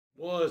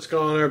What's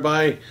going on,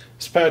 everybody?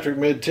 It's Patrick,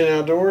 Mid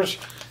 10 Outdoors.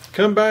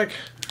 Come back,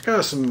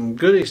 got some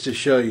goodies to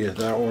show you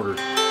that I ordered.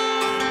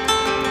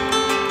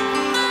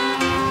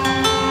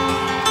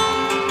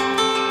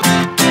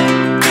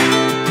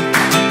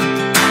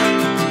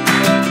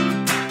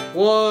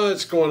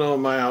 What's going on,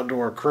 my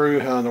outdoor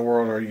crew? How in the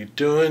world are you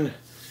doing?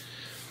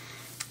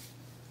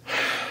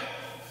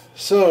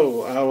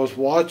 So, I was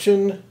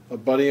watching a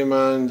buddy of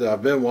mine that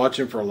I've been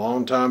watching for a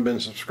long time, been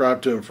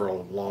subscribed to him for a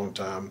long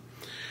time.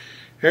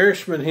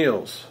 Harrison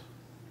Hills.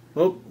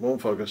 Oh,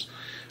 won't focus.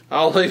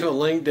 I'll leave a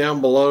link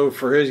down below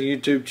for his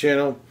YouTube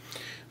channel.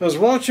 I was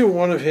watching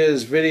one of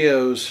his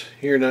videos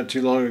here not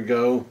too long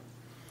ago,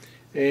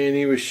 and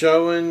he was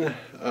showing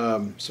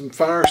some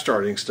fire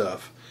starting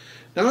stuff.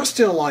 Now, I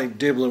still like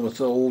dibbling with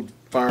the old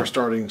fire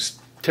starting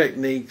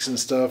techniques and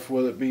stuff,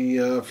 whether it be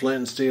flint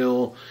and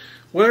steel,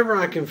 whatever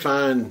I can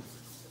find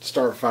to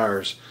start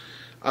fires.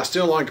 I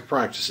still like to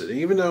practice it.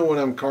 Even though when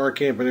I'm car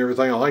camping and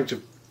everything, I like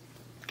to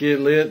get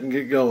lit and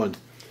get going.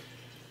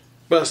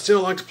 But I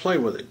still like to play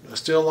with it. I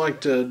still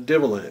like to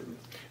dibble in it.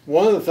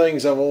 One of the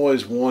things I've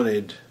always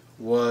wanted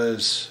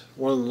was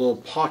one of the little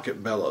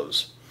pocket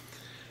bellows.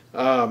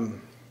 That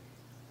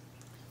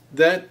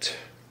I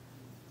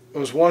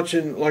was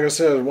watching, like I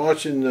said, I was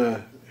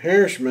watching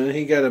Harrison.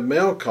 He got a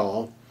mail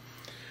call,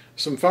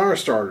 some fire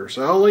starters.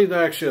 I'll leave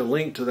actually a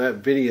link to that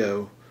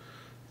video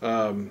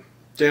down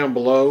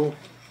below,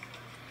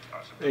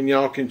 and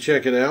y'all can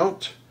check it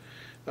out.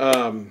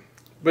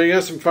 But he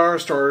got some fire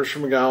starters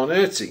from a guy on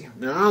Etsy.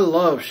 Now, I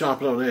love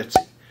shopping on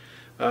Etsy.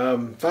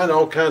 Find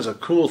all kinds of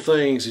cool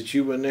things that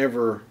you would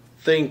never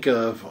think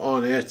of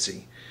on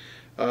Etsy.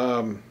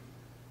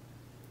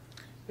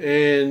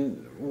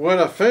 And what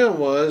I found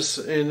was,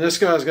 and this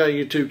guy's got a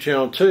YouTube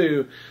channel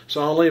too,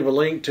 so I'll leave a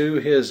link to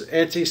his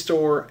Etsy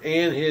store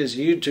and his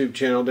YouTube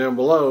channel down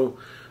below.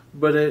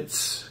 But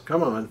it's,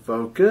 come on,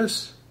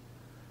 focus.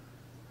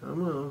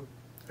 Come on.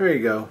 There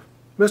you go.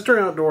 Mr.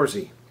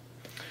 Outdoorsy.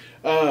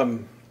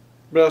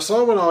 But I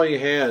saw what all he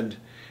had,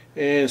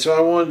 and so I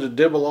wanted to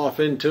dibble off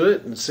into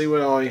it and see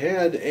what all he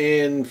had,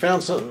 and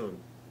found some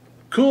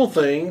cool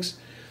things.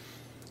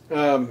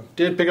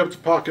 Did pick up the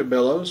pocket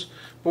bellows.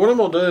 But what I'm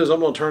going to do is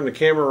I'm going to turn the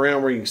camera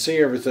around where you can see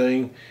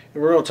everything,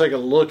 and we're going to take a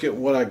look at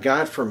what I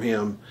got from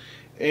him.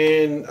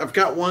 And I've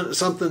got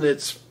something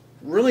that's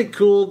really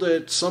cool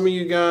that some of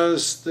you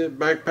guys that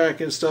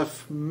backpack and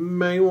stuff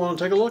may want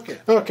to take a look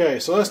at. Okay,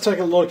 so let's take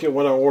a look at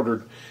what I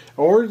ordered.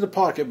 I ordered the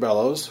pocket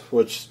bellows,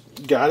 which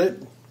got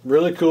it.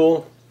 Really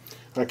cool.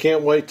 I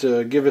can't wait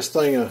to give this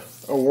thing a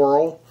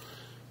whirl.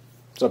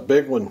 It's a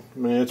big one.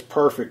 Man, it's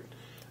perfect.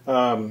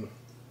 We're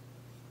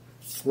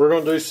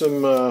going to do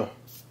some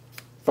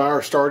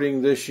fire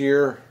starting this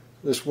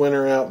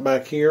winter out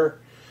back here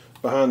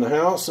behind the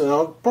house. And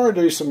I'll probably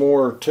do some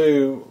more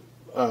too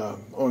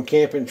on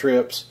camping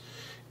trips.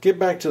 Get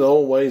back to the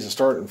old ways of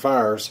starting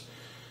fires.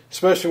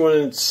 Especially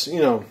when it's, you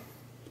know,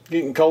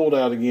 getting cold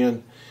out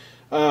again.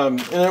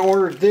 And I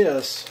ordered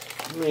this.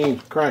 Let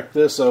me crack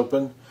this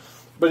open.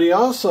 But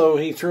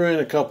he threw in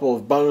a couple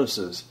of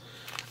bonuses.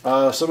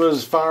 Some of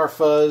his Fire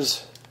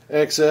Fuzz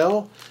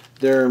XL.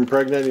 They're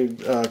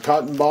impregnated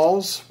cotton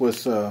balls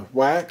with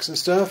wax and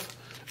stuff.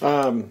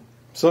 Some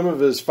of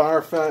his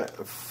Fire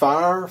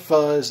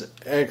Fuzz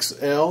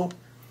XL.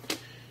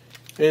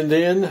 And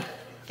then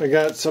I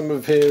got some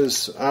of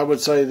his, I would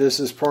say this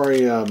is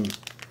probably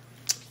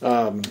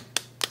pine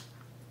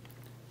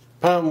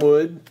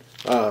wood.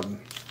 Pine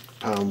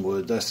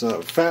wood, that's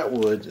not fat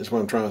wood is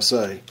what I'm trying to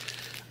say.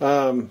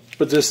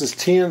 But this is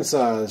 10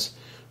 size,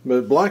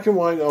 but black and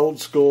white old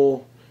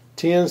school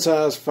 10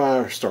 size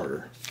fire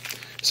starter.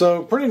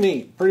 So pretty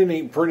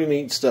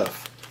neat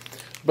stuff.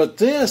 But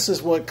this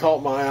is what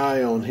caught my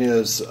eye on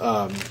his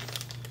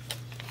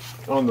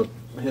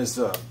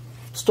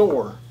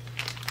store.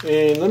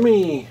 And let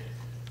me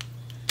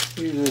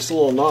use this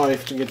little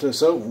knife to get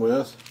this open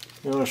with,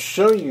 and I'll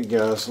show you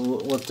guys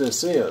what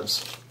this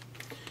is.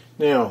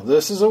 Now,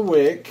 this is a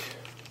wick,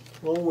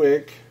 little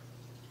wick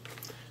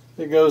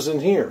that goes in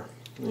here.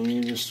 And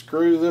you just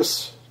screw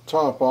this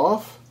top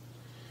off,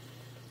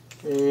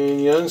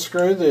 and you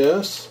unscrew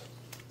this.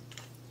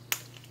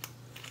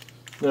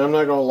 Now, I'm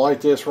not going to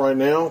light this right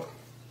now,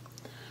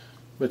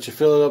 but you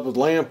fill it up with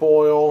lamp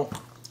oil,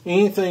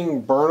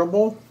 anything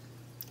burnable.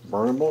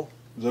 Burnable?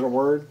 Is that a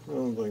word? I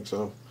don't think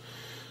so.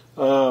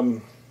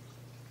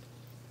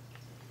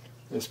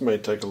 This may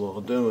take a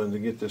little doing to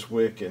get this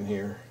wick in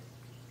here.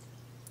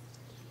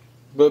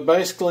 But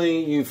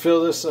basically, you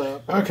fill this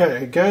up.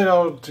 Okay, got it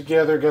all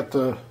together, got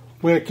the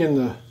wick in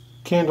the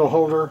candle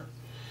holder.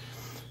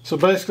 So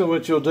basically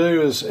what you'll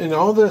do is, and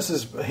all this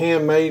is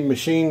handmade,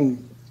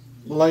 machine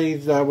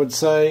lathe, I would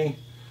say.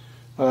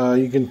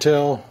 You can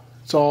tell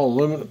it's all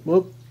aluminum.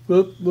 Whoop,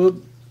 whoop,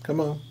 whoop. Come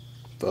on.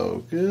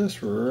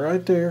 Focus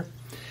right there.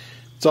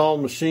 It's all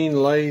machine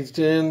lathed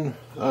in.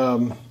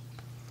 All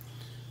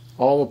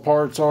the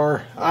parts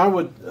are.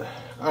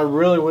 I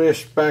really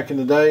wish back in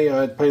the day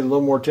I'd paid a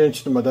little more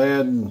attention to my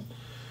dad and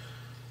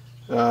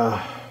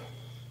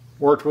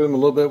worked with him a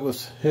little bit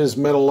with his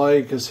metal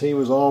lathe, because he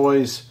was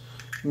always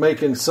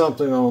making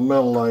something on a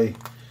metal lay.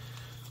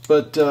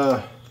 But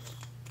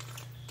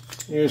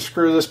you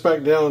screw this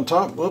back down on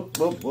top. Whoop,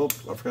 whoop, whoop.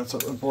 I forgot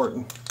something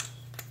important.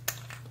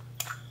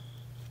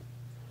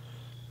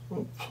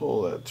 We'll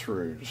pull that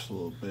through just a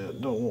little bit.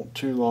 Don't want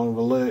too long of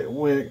a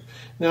wick.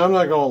 Now I'm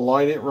not going to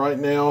light it right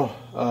now.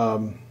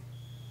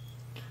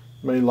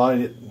 May light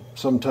it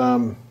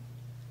sometime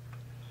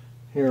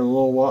here a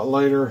little while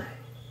later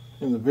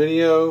in the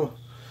video.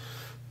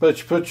 But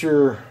you put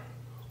your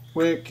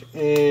wick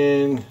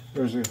in,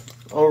 there's an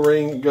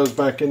O-ring that goes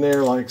back in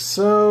there like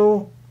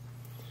so.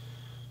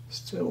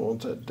 Still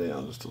want that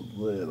down just a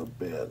little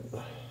bit.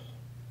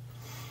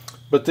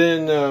 But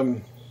then,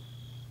 of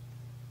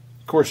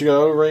course, you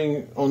got an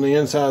O-ring on the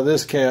inside of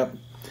this cap,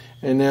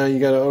 and now you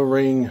got an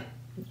O-ring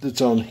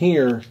that's on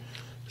here.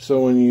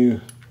 So when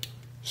you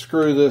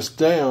screw this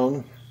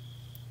down,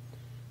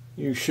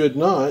 you should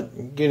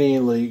not get any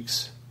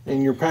leaks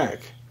in your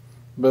pack,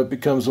 but it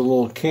becomes a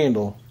little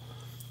candle.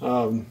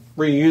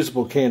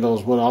 Reusable candle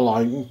is what I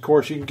like. Of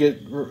course, you can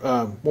get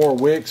more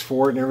wicks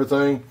for it and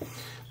everything.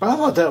 But I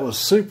thought that was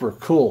super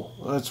cool.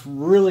 That's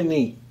really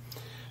neat.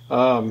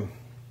 Doesn't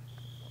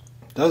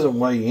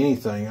weigh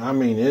anything. I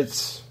mean,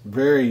 it's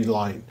very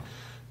light.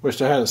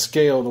 Wish I had a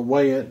scale to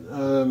weigh it.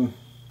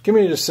 Give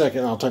me just a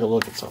second. I'll take a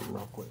look at something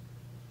real quick.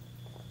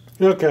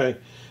 Okay.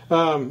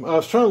 I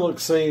was trying to look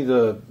to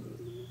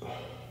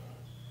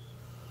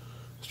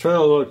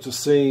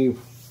see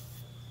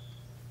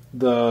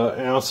the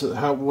ounce,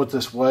 what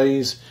this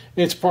weighs.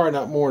 It's probably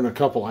not more than a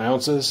couple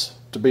ounces,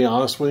 to be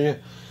honest with you.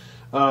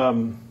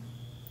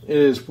 It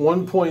is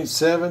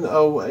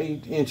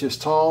 1.708 inches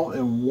tall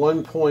and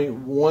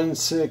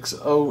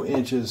 1.160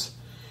 inches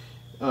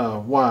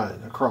wide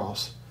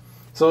across.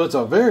 So it's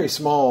a very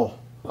small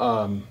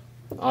item.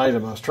 I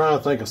was trying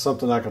to think of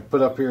something I could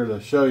put up here to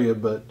show you,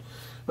 but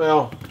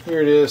well,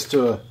 here it is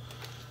to a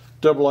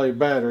AA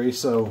battery.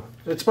 So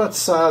it's about the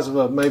size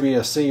of maybe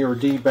a C or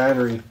D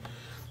battery.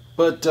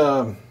 But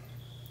you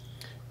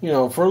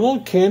know, for a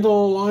little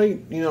candle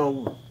light, you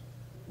know,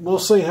 we'll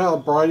see how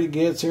bright it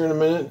gets here in a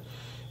minute.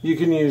 You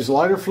can use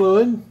lighter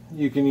fluid.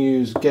 You can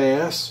use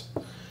gas.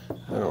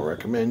 I don't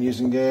recommend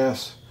using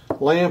gas.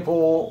 Lamp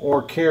oil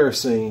or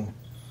kerosene.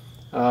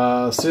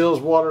 Seals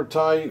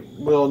watertight,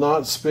 will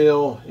not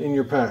spill in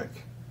your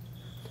pack.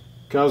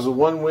 Comes with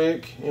one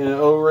wick and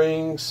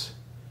O-rings.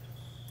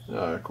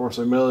 Of course,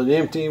 I mail it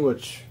empty,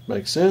 which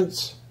makes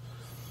sense.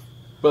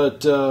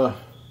 But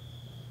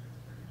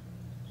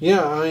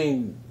yeah, I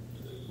mean,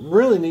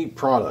 really neat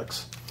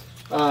products.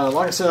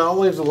 Like I said, I'll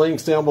leave the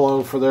links down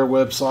below for their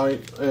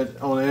website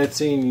on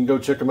Etsy, and you can go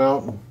check them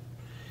out.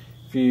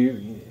 If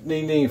you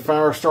need any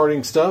fire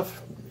starting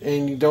stuff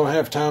and you don't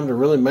have time to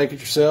really make it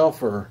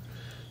yourself or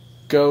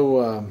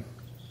go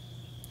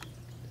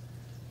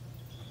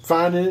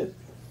find it,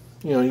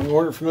 you know, you can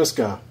order it from this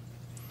guy.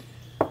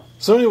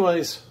 So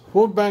anyways,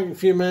 we'll be back in a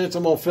few minutes.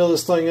 I'm going to fill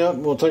this thing up,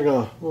 and we'll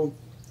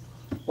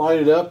light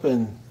it up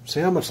and see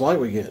how much light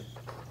we get.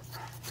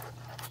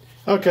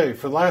 Okay,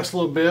 for the last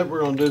little bit,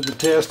 we're going to do the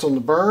test on the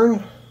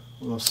burn.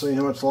 We'll see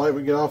how much light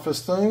we get off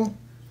this thing.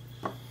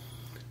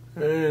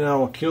 And I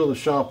will kill the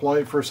shop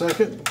light for a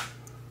second.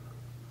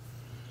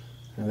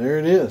 And there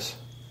it is.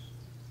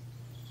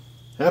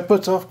 That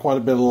puts off quite a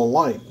bit of little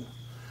light.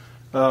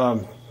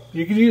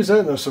 You could use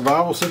that in a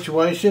survival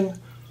situation.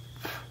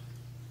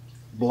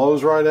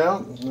 Blows right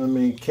out. Let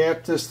me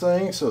cap this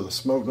thing so the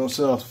smoke don't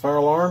set off the fire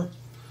alarm,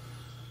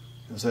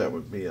 because that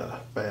would be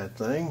a bad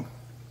thing.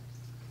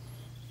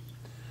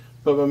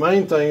 But my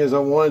main thing is I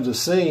wanted to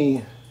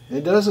see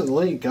it doesn't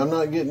leak. I'm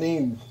not getting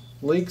any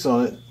leaks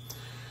on it.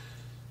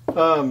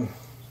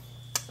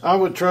 I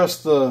would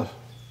trust the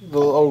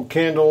old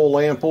candle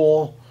lamp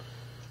oil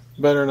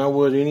better than I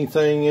would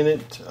anything in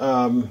it.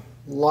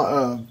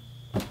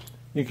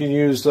 You can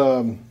use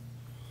Zippo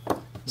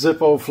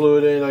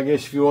fluid in, I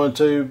guess, if you want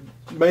to.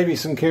 Maybe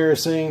some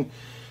kerosene.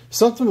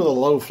 Something with a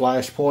low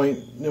flash point.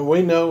 And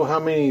we know how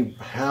many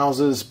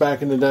houses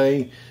back in the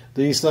day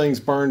these things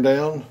burned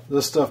down.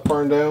 This stuff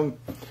burned down.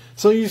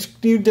 So you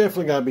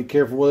definitely got to be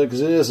careful with it,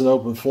 because it is an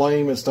open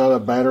flame. It's not a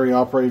battery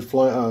operated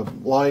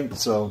light.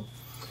 So,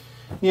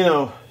 you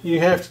know, you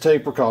have to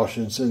take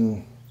precautions.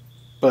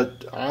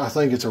 But I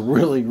think it's a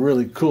really,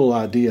 really cool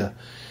idea.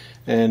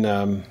 And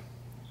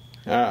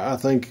I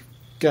think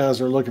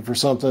guys are looking for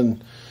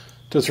something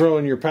to throw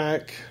in your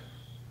pack.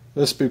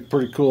 This would be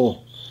pretty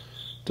cool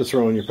to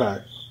throw in your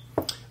pack.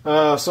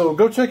 So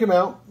go check him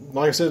out.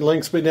 Like I said,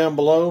 links will be down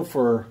below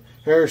for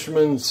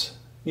Harrisman's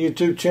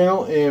YouTube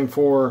channel and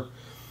for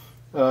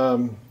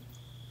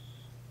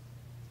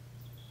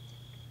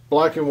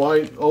black and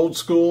white old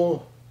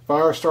school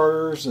fire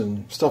starters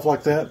and stuff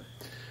like that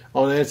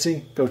on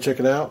Etsy. Go check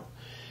it out.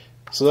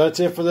 So that's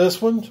it for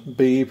this one.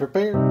 Be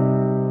prepared.